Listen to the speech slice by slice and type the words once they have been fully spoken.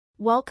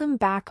Welcome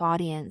back,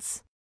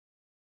 audience.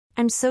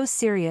 I'm so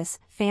serious.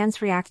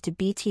 Fans react to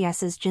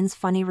BTS Jin's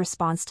funny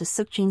response to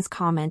Suk-jin's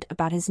comment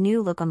about his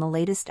new look on the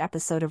latest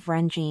episode of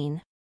RUN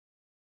JIN.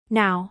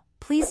 Now,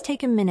 please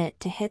take a minute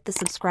to hit the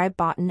subscribe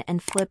button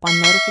and flip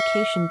on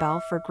notification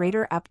bell for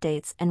greater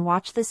updates and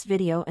watch this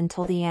video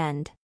until the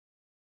end.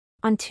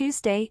 On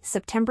Tuesday,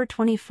 September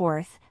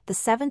 24th, the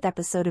 7th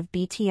episode of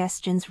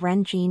BTS Jin's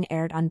RUN JIN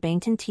aired on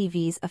Bangtan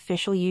TV's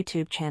official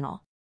YouTube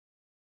channel.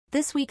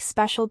 This week's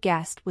special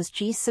guest was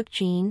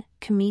Suk-jin,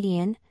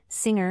 comedian,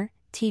 singer,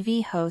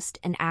 TV host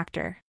and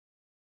actor.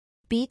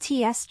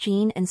 BTS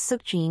Jin and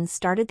Suk-jin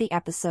started the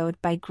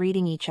episode by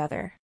greeting each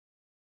other.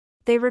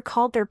 They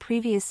recalled their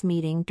previous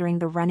meeting during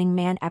the Running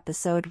Man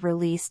episode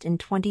released in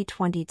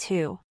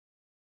 2022.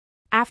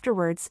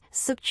 Afterwards,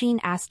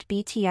 Suk-jin asked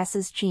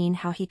BTS's Jin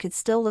how he could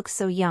still look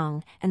so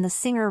young, and the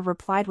singer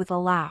replied with a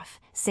laugh,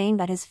 saying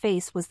that his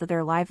face was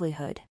their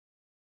livelihood.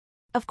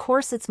 "Of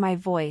course it's my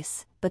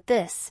voice, but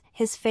this,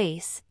 his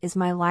face, is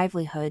my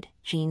livelihood,"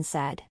 Jin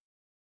said.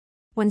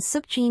 When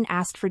Suk-jin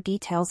asked for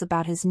details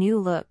about his new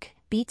look,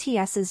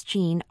 BTS's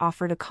Jin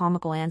offered a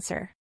comical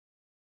answer.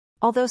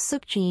 Although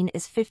Suk-jin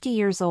is 50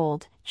 years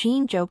old,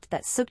 Jin joked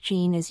that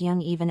Suk-jin is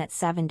young even at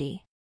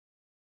 70.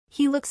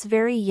 "He looks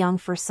very young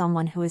for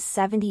someone who is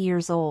 70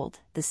 years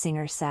old," the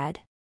singer said.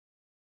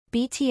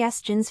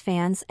 BTS Jin's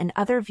fans and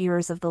other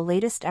viewers of the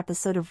latest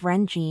episode of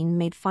RUN JIN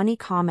made funny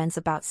comments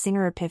about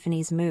singer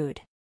Epiphany's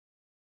mood.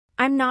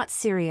 "I'm not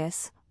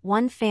serious,"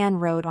 one fan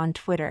wrote on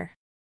Twitter.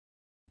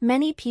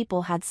 Many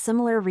people had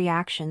similar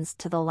reactions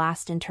to the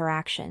last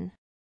interaction.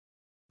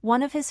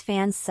 One of his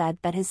fans said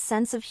that his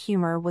sense of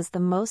humor was the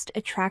most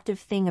attractive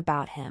thing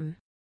about him.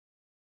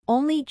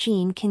 "Only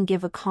Jin can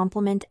give a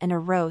compliment and a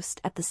roast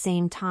at the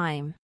same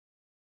time,"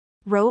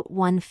 wrote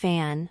one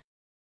fan.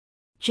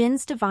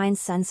 "Jin's divine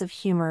sense of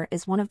humor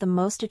is one of the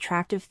most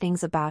attractive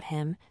things about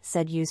him,"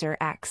 said user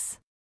X.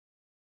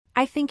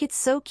 "I think it's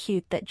so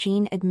cute that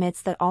Jin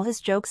admits that all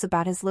his jokes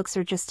about his looks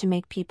are just to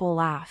make people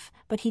laugh,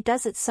 but he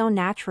does it so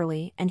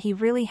naturally and he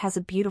really has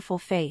a beautiful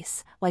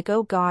face, like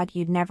oh god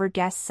you'd never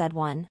guess," said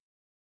one.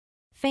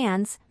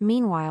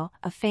 Meanwhile,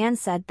 a fan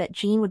said that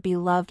Jin would be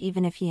loved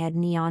even if he had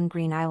neon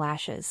green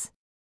eyelashes.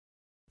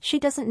 "She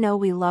doesn't know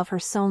we love her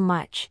so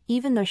much,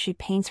 even though she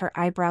paints her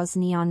eyebrows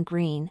neon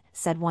green,"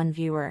 said one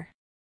viewer.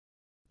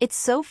 "It's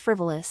so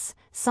frivolous,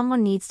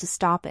 someone needs to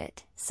stop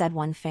it," said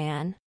one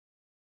fan.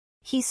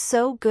 "He's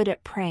so good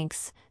at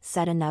pranks,"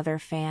 said another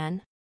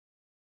fan.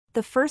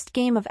 The first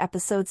game of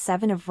episode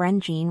 7 of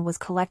RUN JIN was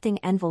collecting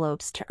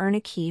envelopes to earn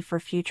a key for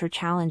future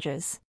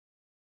challenges.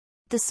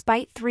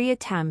 Despite 3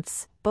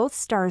 attempts, both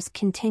stars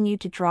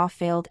continued to draw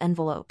failed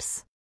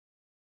envelopes.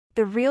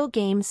 The real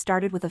game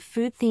started with a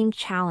food-themed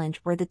challenge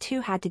where the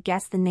two had to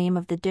guess the name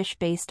of the dish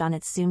based on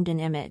its zoomed-in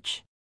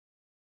image.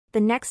 The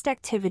next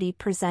activity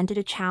presented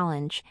a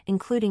challenge,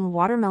 including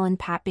watermelon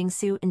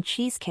patbingsu and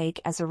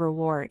cheesecake as a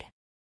reward.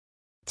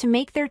 To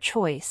make their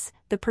choice,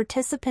 the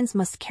participants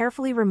must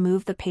carefully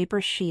remove the paper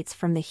sheets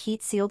from the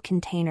heat-sealed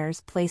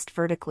containers placed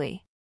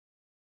vertically.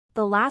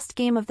 The last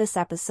game of this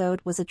episode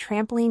was a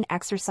trampoline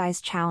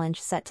exercise challenge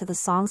set to the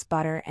songs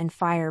Butter and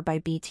Fire by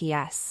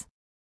BTS.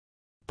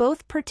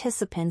 Both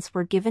participants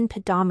were given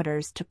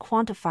pedometers to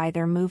quantify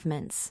their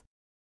movements.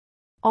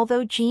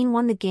 Although Jin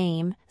won the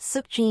game,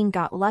 Suk-jin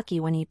got lucky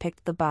when he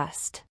picked the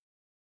bust.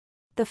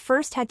 The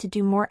first had to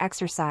do more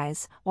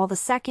exercise, while the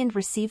second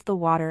received the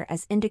water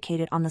as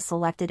indicated on the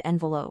selected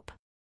envelope.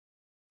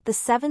 The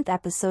 7th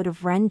episode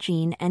of RUN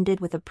JIN ended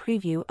with a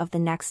preview of the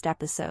next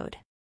episode.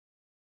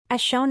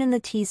 As shown in the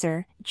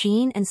teaser,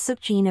 Jin and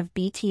Suk-jin of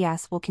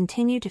BTS will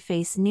continue to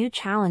face new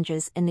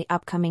challenges in the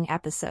upcoming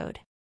episode.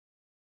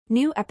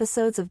 New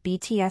episodes of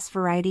BTS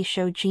variety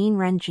show Jin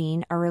RUN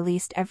JIN are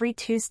released every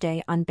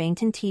Tuesday on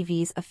Bangtan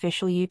TV's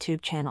official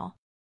YouTube channel.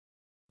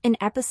 In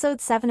episode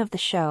 7 of the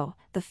show,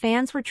 the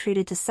fans were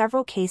treated to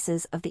several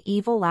cases of the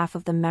evil laugh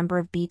of the member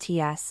of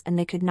BTS and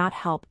they could not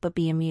help but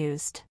be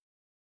amused.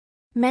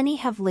 Many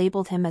have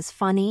labeled him as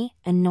funny,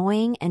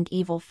 annoying and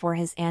evil for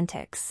his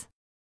antics.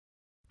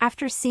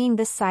 After seeing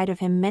this side of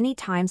him many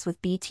times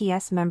with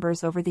BTS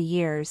members over the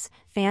years,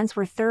 fans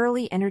were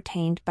thoroughly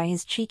entertained by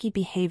his cheeky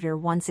behavior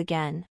once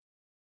again.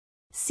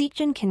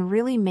 "Seok-jin can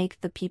really make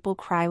the people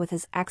cry with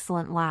his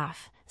excellent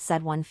laugh,"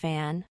 said one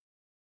fan.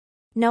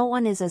 "No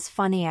one is as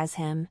funny as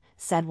him,"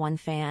 said one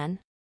fan.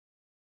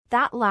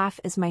 "That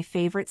laugh is my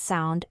favorite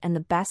sound and the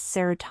best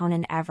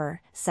serotonin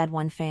ever," said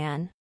one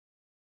fan.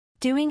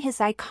 "Doing his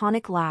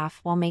iconic laugh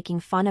while making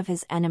fun of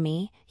his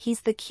enemy,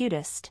 he's the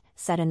cutest,"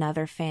 said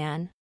another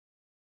fan.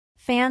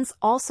 Fans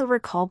also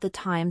recalled the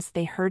times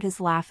they heard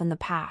his laugh in the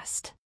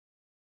past.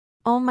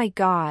 "Oh my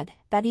god,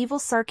 that evil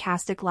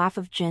sarcastic laugh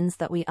of Jin's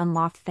that we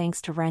unlocked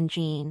thanks to RUN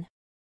JIN.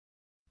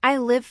 I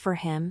live for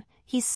him,"